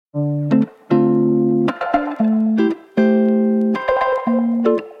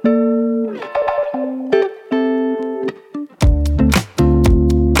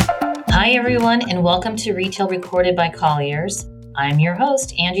Welcome to Retail Recorded by Colliers. I'm your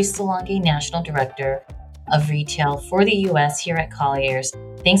host, Angie Solanke, National Director of Retail for the U.S. here at Colliers.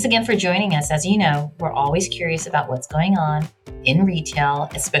 Thanks again for joining us. As you know, we're always curious about what's going on in retail,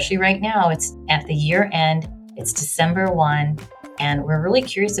 especially right now. It's at the year end. It's December 1, and we're really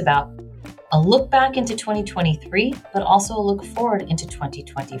curious about a look back into 2023, but also a look forward into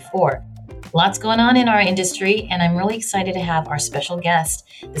 2024. Lots going on in our industry, and I'm really excited to have our special guest.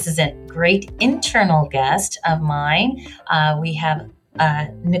 This is a great internal guest of mine. We have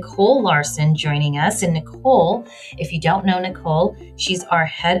Nicole Larson joining us. And Nicole, if you don't know Nicole, she's our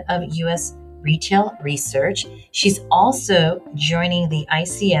head of U.S. Retail Research. She's also joining the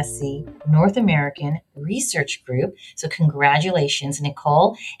ICSC North American Research Group. So congratulations,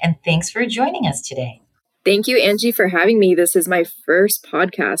 Nicole, and thanks for joining us today. Thank you, Angie, for having me. This is my first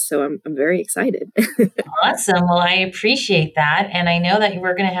podcast, so I'm very excited. Awesome. Well, I appreciate that. And I know that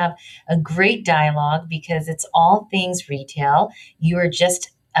we're going to have a great dialogue because it's all things retail. You are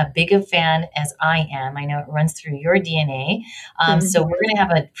just a big a fan as I am. I know it runs through your DNA. So we're going to have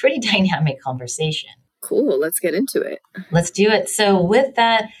a pretty dynamic conversation. Cool. Let's get into it. Let's do it. So with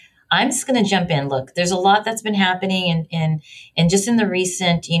that, I'm just going to jump in. Look, there's a lot that's been happening in just in the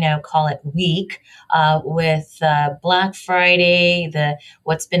recent, call it week, with Black Friday,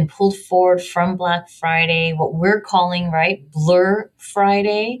 what's been pulled forward from Black Friday, what we're calling, right, Blur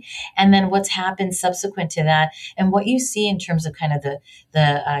Friday, and then what's happened subsequent to that, and what you see in terms of kind of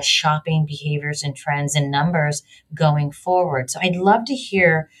the shopping behaviors and trends and numbers going forward. So I'd love to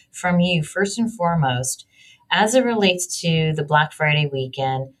hear from you first and foremost, as it relates to the Black Friday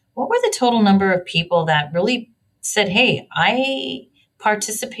weekend. What were the total number of people that really said, hey, I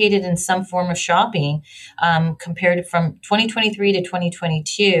participated in some form of shopping compared to from 2023 to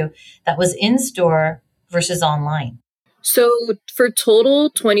 2022 that was in store versus online? So for total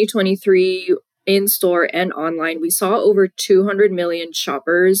 2023 in store and online, we saw over 200 million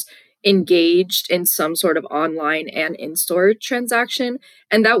shoppers engaged in some sort of online and in-store transaction.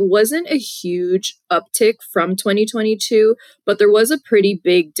 And that wasn't a huge uptick from 2022, but there was a pretty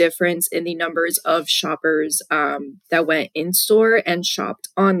big difference in the numbers of shoppers that went in-store and shopped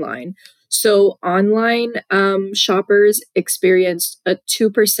online. So online shoppers experienced a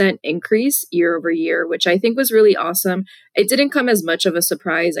 2% increase year over year, which I think was really awesome. It didn't come as much of a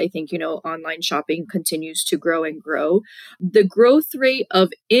surprise. I think, online shopping continues to grow and grow. The growth rate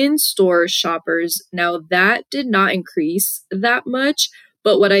of in-store shoppers, now that did not increase that much.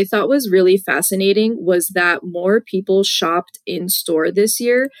 But what I thought was really fascinating was that more people shopped in store this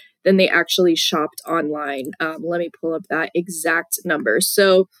year than they actually shopped online. Let me pull up that exact number.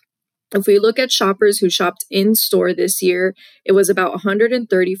 So if we look at shoppers who shopped in store this year, it was about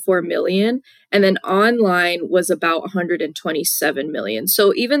 134 million. And then online was about 127 million.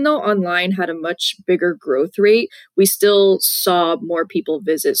 So even though online had a much bigger growth rate, we still saw more people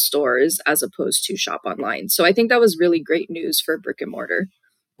visit stores as opposed to shop online. So I think that was really great news for brick and mortar.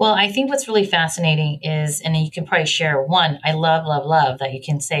 Well, I think what's really fascinating is, and you can probably share one, I love that you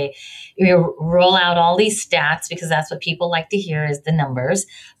can say, you roll out all these stats because that's what people like to hear is the numbers.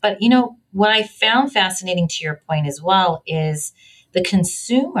 But, what I found fascinating to your point as well is the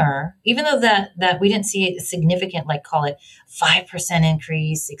consumer, even though that we didn't see a significant, like call it 5%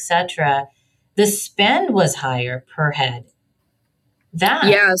 increase, et cetera, the spend was higher per head.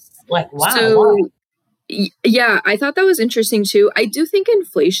 Yes. Like, wow. So, yeah, I thought that was interesting too. I do think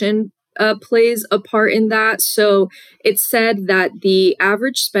inflation plays a part in that. So it said that the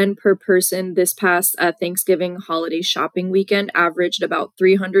average spend per person this past Thanksgiving holiday shopping weekend averaged about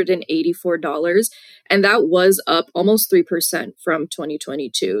 $384. And that was up almost 3% from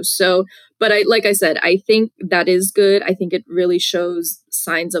 2022. So, but like I said, I think that is good. I think it really shows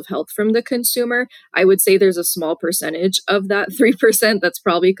signs of health from the consumer. I would say there's a small percentage of that 3% that's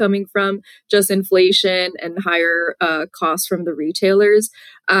probably coming from just inflation and higher costs from the retailers.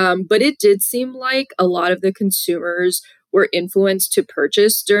 But it did seem like a lot of the consumers were influenced to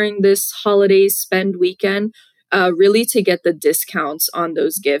purchase during this holiday spend weekend, really to get the discounts on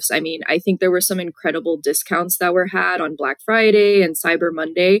those gifts. I mean, I think there were some incredible discounts that were had on Black Friday and Cyber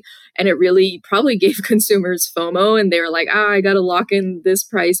Monday, and it really probably gave consumers FOMO, and they were like, I got to lock in this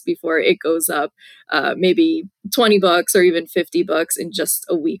price before it goes up maybe $20 or even $50 in just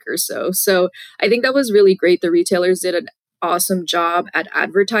a week or so. So I think that was really great. The retailers did an awesome job at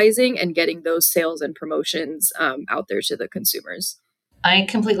advertising and getting those sales and promotions out there to the consumers. I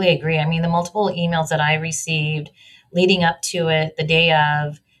completely agree. I mean, the multiple emails that I received leading up to it, the day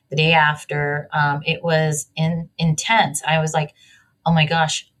of, the day after, it was intense. I was like, oh my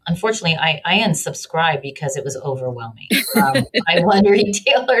gosh, unfortunately, I unsubscribed because it was overwhelming by one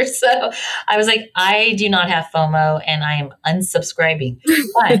retailer. So I was like, I do not have FOMO and I am unsubscribing.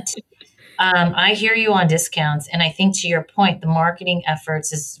 But I hear you on discounts, and I think to your point, the marketing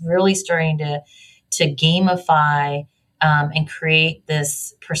efforts is really starting to gamify and create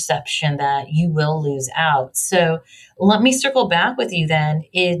this perception that you will lose out. So let me circle back with you then.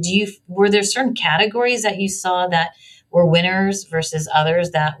 Were there certain categories that you saw that were winners versus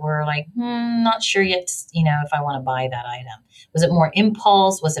others that were like, not sure yet, if I want to buy that item? Was it more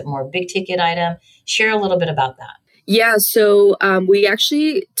impulse? Was it more big ticket item? Share a little bit about that. Yeah, so we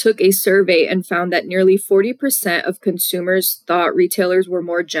actually took a survey and found that nearly 40% of consumers thought retailers were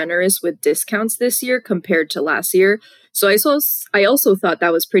more generous with discounts this year compared to last year. So I also thought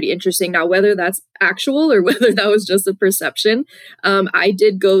that was pretty interesting. Now, whether that's actual or whether that was just a perception, I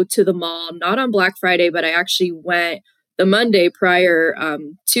did go to the mall, not on Black Friday, but I actually went the Monday prior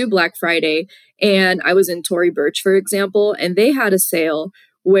to Black Friday. And I was in Tory Burch, for example, and they had a sale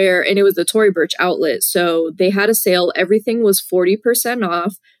and it was the Tory Burch outlet. So they had a sale. Everything was 40%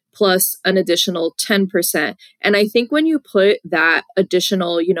 off plus an additional 10%. And I think when you put that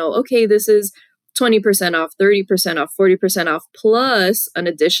additional, okay, this is 20% off, 30% off, 40% off plus an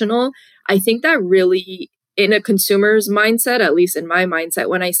additional, I think that really, in a consumer's mindset, at least in my mindset,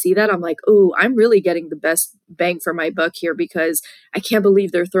 when I see that, I'm like, oh, I'm really getting the best bang for my buck here because I can't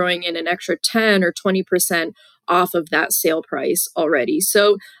believe they're throwing in an extra 10 or 20% off of that sale price already.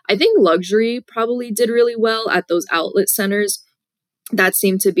 So I think luxury probably did really well at those outlet centers. That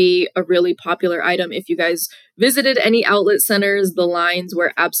seemed to be a really popular item. If you guys visited any outlet centers, the lines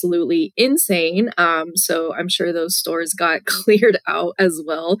were absolutely insane. So I'm sure those stores got cleared out as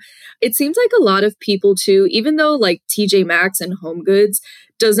well. It seems like a lot of people too, even though like TJ Maxx and Home Goods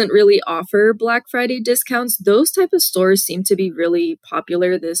doesn't really offer Black Friday discounts, those type of stores seem to be really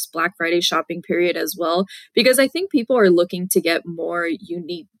popular this Black Friday shopping period as well, because I think people are looking to get more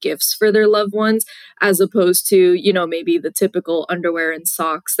unique gifts for their loved ones as opposed to, maybe the typical underwear and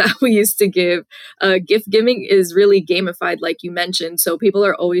socks that we used to give. Gift giving is really gamified, like you mentioned. So people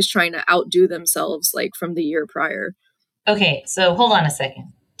are always trying to outdo themselves like from the year prior. Okay, so hold on a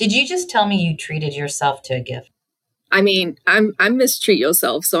second. Did you just tell me you treated yourself to a gift? I mean, I'm mistreat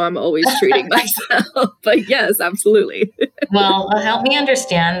yourself, so I'm always treating myself. But yes, absolutely. Well, help me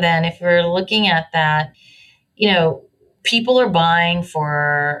understand then if we're looking at that, people are buying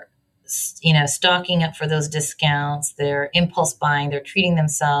for, stocking up for those discounts, they're impulse buying, they're treating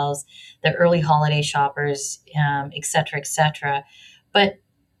themselves, they're early holiday shoppers, et cetera, et cetera. But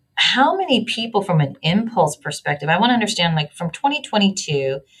how many people from an impulse perspective, I want to understand, like from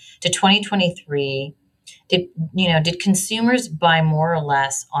 2022 to 2023, did consumers buy more or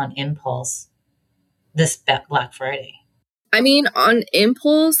less on impulse this Black Friday? I mean, on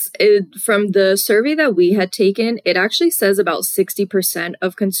impulse, from the survey that we had taken, it actually says about 60%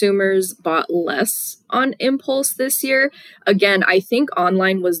 of consumers bought less on impulse this year. Again, I think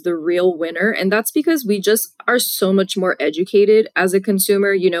online was the real winner. And that's because we just are so much more educated as a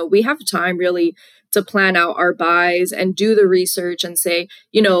consumer. We have time really to plan out our buys and do the research and say,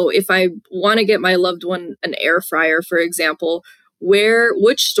 if I want to get my loved one an air fryer, for example,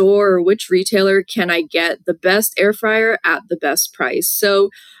 which store or which retailer can I get the best air fryer at the best price? So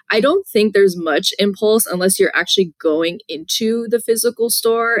I don't think there's much impulse unless you're actually going into the physical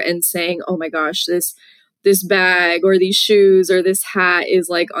store and saying, oh my gosh, this bag or these shoes or this hat is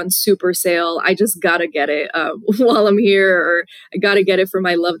like on super sale. I just gotta get it while I'm here, or I gotta get it for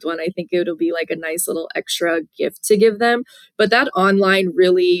my loved one. I think it'll be like a nice little extra gift to give them. But that online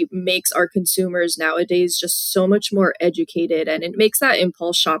really makes our consumers nowadays just so much more educated, and it makes that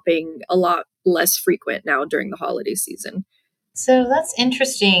impulse shopping a lot less frequent now during the holiday season. So that's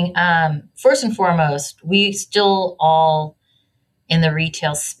interesting. First and foremost, we still all in the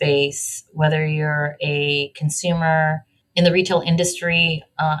retail space, whether you're a consumer in the retail industry,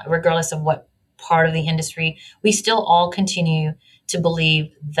 regardless of what part of the industry, we still all continue to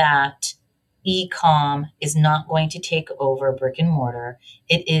believe that e-com is not going to take over brick and mortar.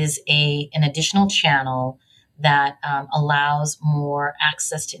 It is an additional channel that allows more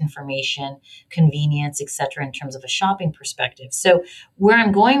access to information, convenience, et cetera, in terms of a shopping perspective. So where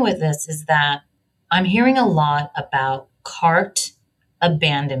I'm going with this is that I'm hearing a lot about cart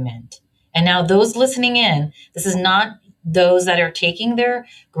abandonment. And now those listening in, this is not those that are taking their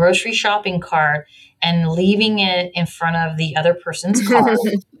grocery shopping cart and leaving it in front of the other person's cart.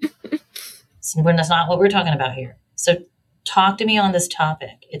 That's not what we're talking about here. So talk to me on this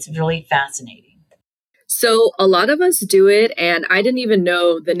topic. It's really fascinating. So a lot of us do it, and I didn't even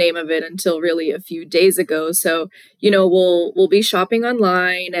know the name of it until really a few days ago. So, we'll be shopping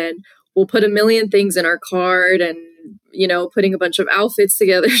online and we'll put a million things in our cart and, putting a bunch of outfits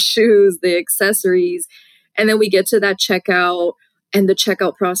together, shoes, the accessories, and then we get to that checkout and the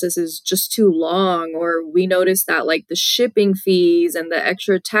checkout process is just too long, or we notice that like the shipping fees and the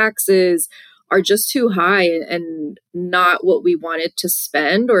extra taxes are just too high and not what we wanted to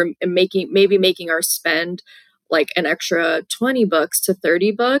spend, or making our spend like an extra $20 to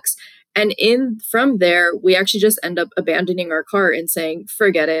 $30. And in from there, we actually just end up abandoning our cart and saying,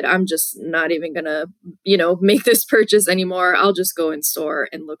 forget it. I'm just not even gonna, make this purchase anymore. I'll just go in store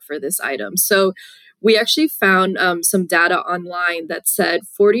and look for this item. So we actually found some data online that said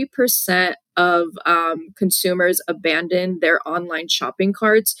 40% of consumers abandon their online shopping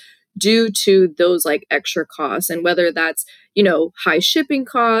carts due to those like extra costs. And whether that's, high shipping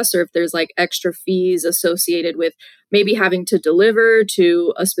costs, or if there's like extra fees associated with maybe having to deliver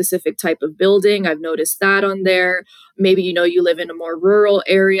to a specific type of building. I've noticed that on there. Maybe, you live in a more rural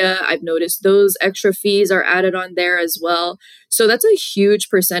area. I've noticed those extra fees are added on there as well. So that's a huge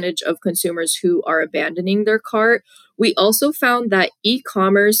percentage of consumers who are abandoning their cart. We also found that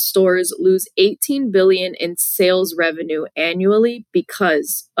e-commerce stores lose 18 billion in sales revenue annually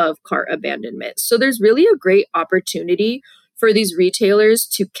because of cart abandonment. So there's really a great opportunity for these retailers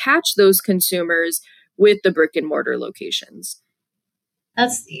to catch those consumers with the brick and mortar locations.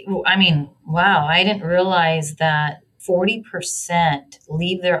 Wow, I didn't realize that 40%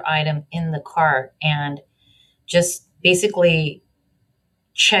 leave their item in the cart and just basically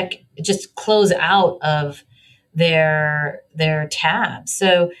just close out of their tab.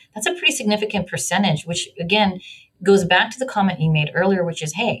 So that's a pretty significant percentage, which again goes back to the comment you made earlier, which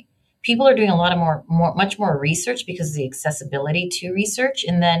is, hey, people are doing a lot of much more research because of the accessibility to research.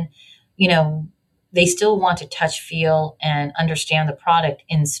 And then, they still want to touch, feel, and understand the product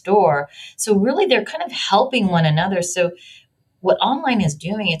in store. So really they're kind of helping one another. So what online is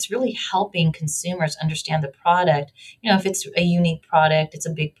doing, it's really helping consumers understand the product. If it's a unique product, it's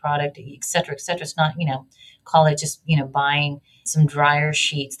a big product, et cetera, et cetera. It's not, call it just, buying some dryer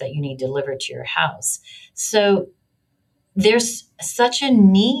sheets that you need delivered to your house. So there's such a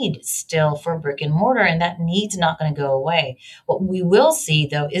need still for brick and mortar, and that need's not going to go away. What we will see,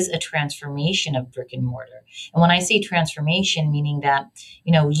 though, is a transformation of brick and mortar. And when I say transformation, meaning that,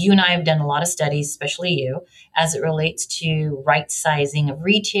 you and I have done a lot of studies, especially you, as it relates to right sizing of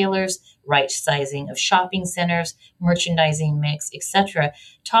retailers, right sizing of shopping centers, merchandising mix, etc.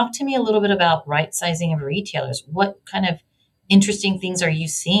 Talk to me a little bit about right sizing of retailers. What kind of interesting things are you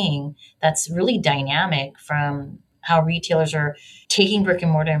seeing that's really dynamic from how retailers are taking brick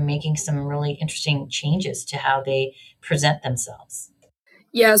and mortar and making some really interesting changes to how they present themselves?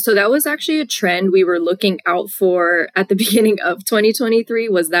 Yeah, so that was actually a trend we were looking out for at the beginning of 2023,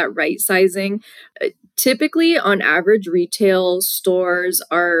 was that right sizing. Typically, on average, retail stores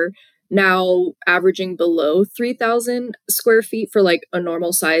are now averaging below 3,000 square feet for like a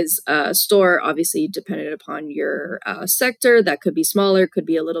normal size store. Obviously, dependent upon your sector, that could be smaller, could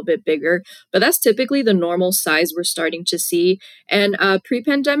be a little bit bigger, but that's typically the normal size we're starting to see. And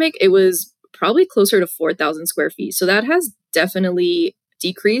pre-pandemic, it was probably closer to 4,000 square feet. So that has definitely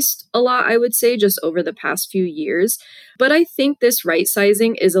decreased a lot, I would say, just over the past few years. But I think this right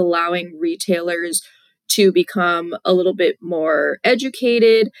sizing is allowing retailers to become a little bit more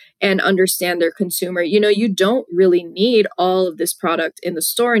educated and understand their consumer. You don't really need all of this product in the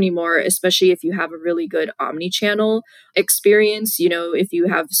store anymore, especially if you have a really good omni-channel experience. If you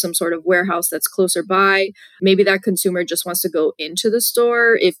have some sort of warehouse that's closer by, maybe that consumer just wants to go into the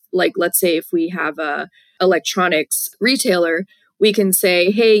store. If, like, let's say if we have a electronics retailer, we can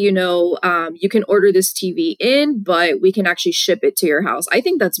say, hey, you can order this TV in, but we can actually ship it to your house. I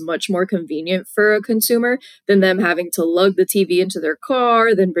think that's much more convenient for a consumer than them having to lug the TV into their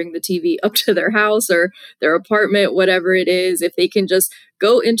car, then bring the TV up to their house or their apartment, whatever it is. If they can just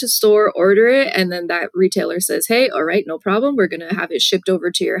go into store, order it, and then that retailer says, hey, all right, no problem. We're going to have it shipped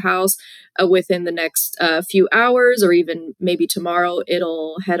over to your house within the next few hours, or even maybe tomorrow,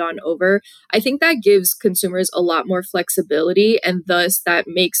 it'll head on over. I think that gives consumers a lot more flexibility, and thus that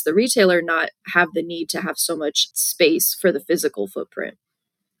makes the retailer not have the need to have so much space for the physical footprint.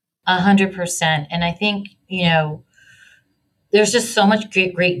 100%. And I think, there's just so much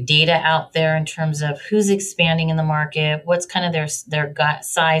great data out there in terms of who's expanding in the market, what's kind of their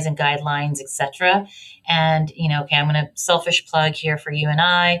size and guidelines, etc. And, okay, I'm going to selfish plug here for you and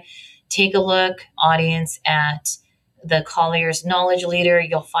I. Take a look, audience, at the Colliers Knowledge Leader.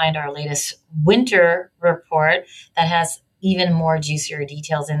 You'll find our latest winter report that has even more juicier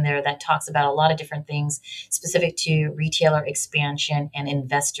details in there that talks about a lot of different things specific to retailer expansion and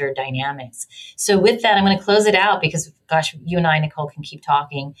investor dynamics. So with that, I'm going to close it out because, gosh, you and I, Nicole, can keep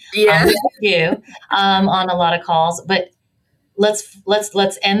talking. Yeah. We do on a lot of calls, but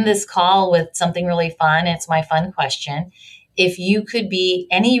let's end this call with something really fun. It's my fun question. If you could be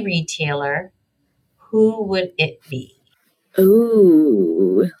any retailer, who would it be?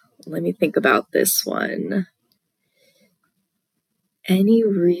 Ooh, let me think about this one. Any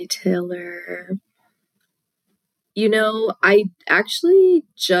retailer. I actually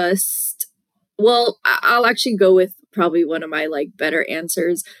I'll actually go with probably one of my better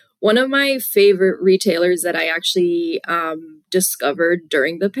answers. One of my favorite retailers that I actually discovered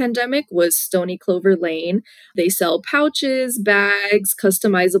during the pandemic was Stony Clover Lane. They sell pouches, bags,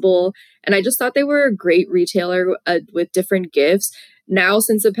 customizable, and I just thought they were a great retailer with different gifts. Now,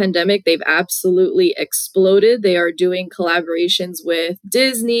 since the pandemic, they've absolutely exploded. They are doing collaborations with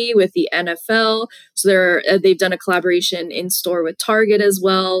Disney, with the NFL. So they've done a collaboration in store with Target as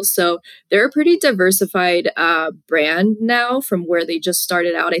well. So they're a pretty diversified brand now from where they just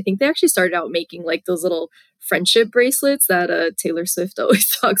started out. I think they actually started out making those little friendship bracelets that Taylor Swift always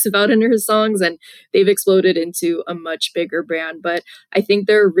talks about in her songs, and they've exploded into a much bigger brand. But I think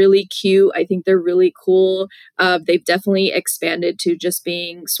they're really cute. I think they're really cool. They've definitely expanded to just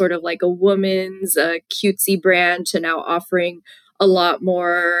being sort of like a woman's cutesy brand to now offering a lot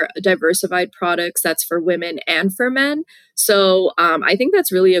more diversified products that's for women and for men. So I think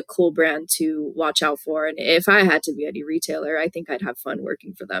that's really a cool brand to watch out for. And if I had to be any retailer, I think I'd have fun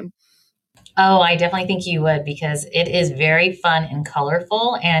working for them. Oh, I definitely think you would because it is very fun and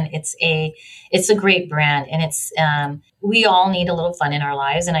colorful, and it's a great brand, and it's we all need a little fun in our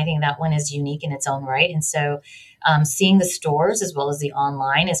lives, and I think that one is unique in its own right. And so, seeing the stores as well as the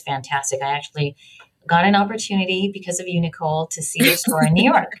online is fantastic. I actually got an opportunity because of you, Nicole, to see your store in New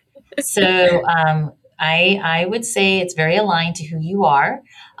York. So I would say it's very aligned to who you are.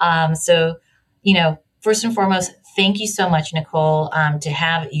 So, first and foremost, thank you so much, Nicole, to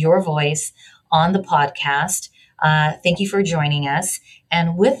have your voice on the podcast. Thank you for joining us.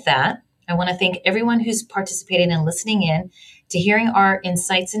 And with that, I want to thank everyone who's participated and listening in to hearing our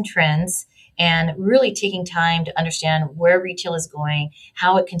insights and trends and really taking time to understand where retail is going,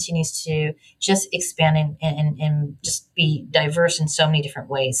 how it continues to just expand and just be diverse in so many different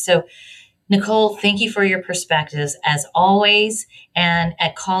ways. So, Nicole, thank you for your perspectives as always. And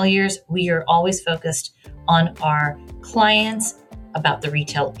at Colliers, we are always focused on our clients, about the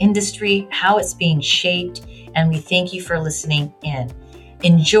retail industry, how it's being shaped, and we thank you for listening in.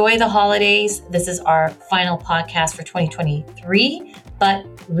 Enjoy the holidays. This is our final podcast for 2023, but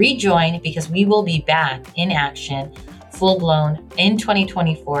rejoin because we will be back in action, full blown in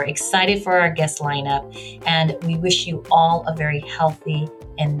 2024. Excited for our guest lineup, and we wish you all a very healthy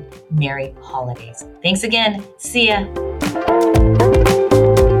and merry holidays. Thanks again. See ya.